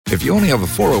If you only have a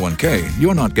 401k,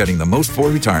 you're not getting the most for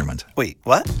retirement. Wait,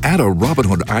 what? Add a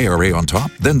Robinhood IRA on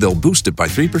top, then they'll boost it by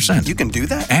 3%. You can do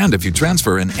that? And if you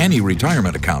transfer in any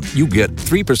retirement account, you get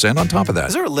 3% on top of that.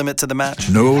 Is there a limit to the match?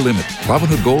 No limit.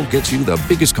 Robinhood Gold gets you the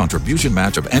biggest contribution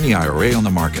match of any IRA on the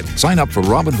market. Sign up for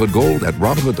Robinhood Gold at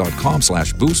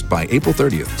Robinhood.com/boost by April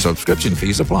 30th. Subscription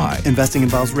fees apply. Investing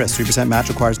involves risk. 3% match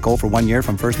requires gold for 1 year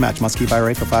from first match. Must keep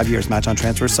IRA for 5 years. Match on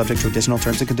transfers subject to additional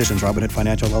terms and conditions. Robinhood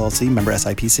Financial LLC, member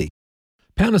SIPC.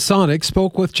 Panasonic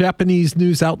spoke with Japanese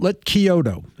news outlet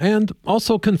Kyodo and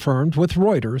also confirmed with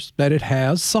Reuters that it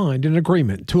has signed an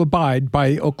agreement to abide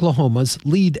by Oklahoma's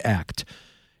LEAD Act.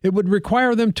 It would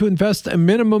require them to invest a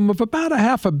minimum of about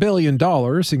 $500 million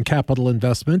in capital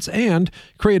investments and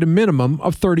create a minimum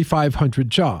of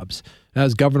 3,500 jobs.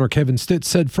 As Governor Kevin Stitt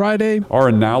said Friday, our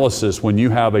analysis, when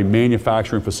you have a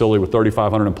manufacturing facility with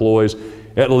 3,500 employees,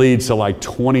 it leads to like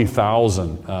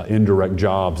 20,000 indirect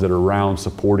jobs that are around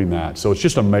supporting that. So it's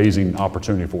just an amazing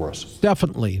opportunity for us.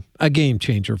 Definitely a game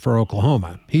changer for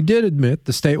Oklahoma. He did admit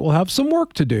the state will have some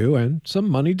work to do and some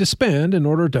money to spend in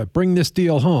order to bring this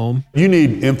deal home. You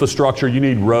need infrastructure, you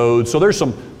need roads. So there's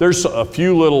a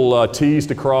few little T's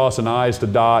to cross and I's to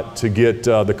dot to get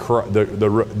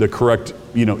the correct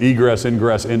egress,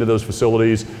 ingress into those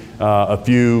facilities. A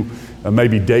few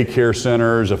maybe daycare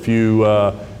centers, a few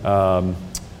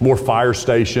more fire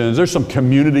stations. There's some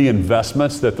community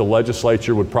investments that the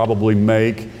legislature would probably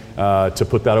make to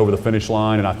put that over the finish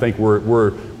line, and I think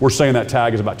we're saying that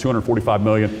tag is about $245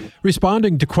 million.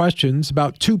 Responding to questions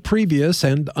about two previous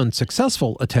and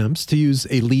unsuccessful attempts to use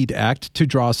a LEAD Act to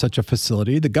draw such a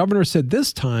facility, the governor said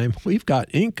this time we've got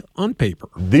ink on paper.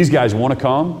 These guys want to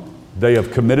come. They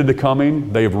have committed to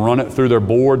coming. They have run it through their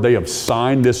board. They have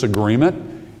signed this agreement.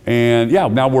 And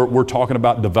now we're talking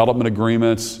about development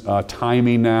agreements,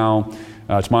 timing now.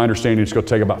 It's my understanding it's going to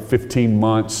take about 15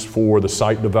 months for the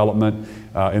site development,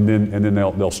 and then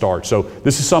they'll start. So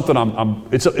this is something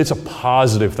it's a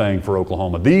positive thing for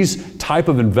Oklahoma. These type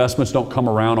of investments don't come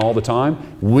around all the time.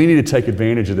 We need to take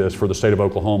advantage of this for the state of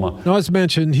Oklahoma. Now, as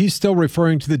mentioned, he's still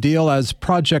referring to the deal as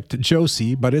Project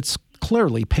Josie, but it's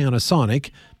clearly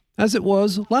Panasonic, as it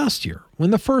was last year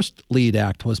when the first LEAD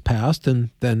Act was passed and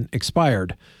then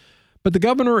expired. But the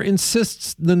governor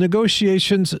insists the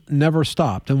negotiations never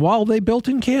stopped. And while they built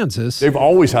in Kansas, they've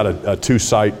always had a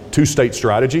two-state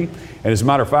strategy. And as a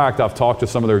matter of fact, I've talked to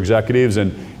some of their executives,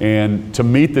 and to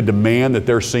meet the demand that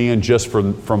they're seeing just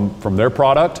from their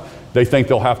product, they think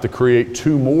they'll have to create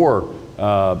two more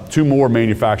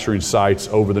manufacturing sites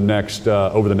over the next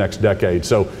decade.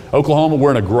 So Oklahoma,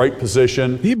 we're in a great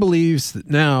position. He believes that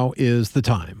now is the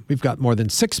time. We've got more than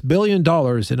 $6 billion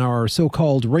in our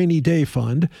so-called rainy day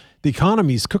fund. The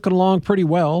economy's cooking along pretty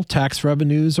well. Tax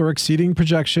revenues are exceeding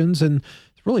projections, and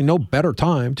there's really no better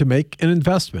time to make an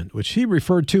investment, which he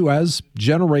referred to as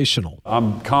generational.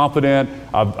 I'm confident.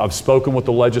 I've spoken with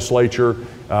the legislature.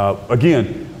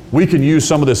 Again, we can use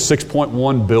some of this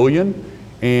 $6.1 billion.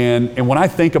 And when I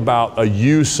think about a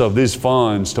use of these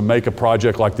funds to make a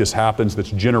project like this happen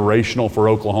that's generational for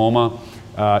Oklahoma,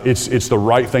 it's the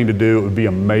right thing to do. It would be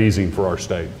amazing for our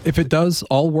state. If it does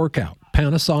all work out,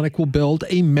 Panasonic will build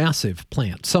a massive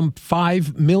plant, some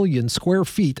 5 million square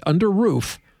feet under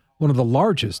roof, one of the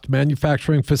largest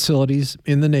manufacturing facilities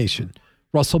in the nation.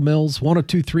 Russell Mills,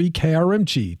 1023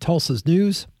 KRMG, Tulsa's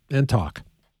News and Talk.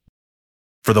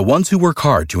 For the ones who work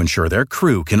hard to ensure their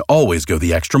crew can always go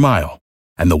the extra mile,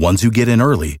 and the ones who get in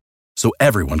early so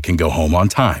everyone can go home on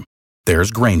time,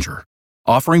 there's Grainger,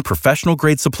 offering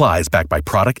professional-grade supplies backed by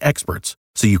product experts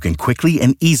so you can quickly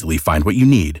and easily find what you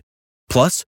need.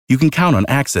 Plus, you can count on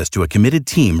access to a committed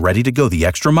team ready to go the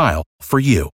extra mile for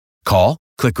you. Call,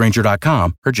 click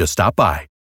Grainger.com, or just stop by.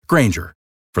 Grainger,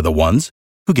 for the ones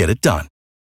who get it done.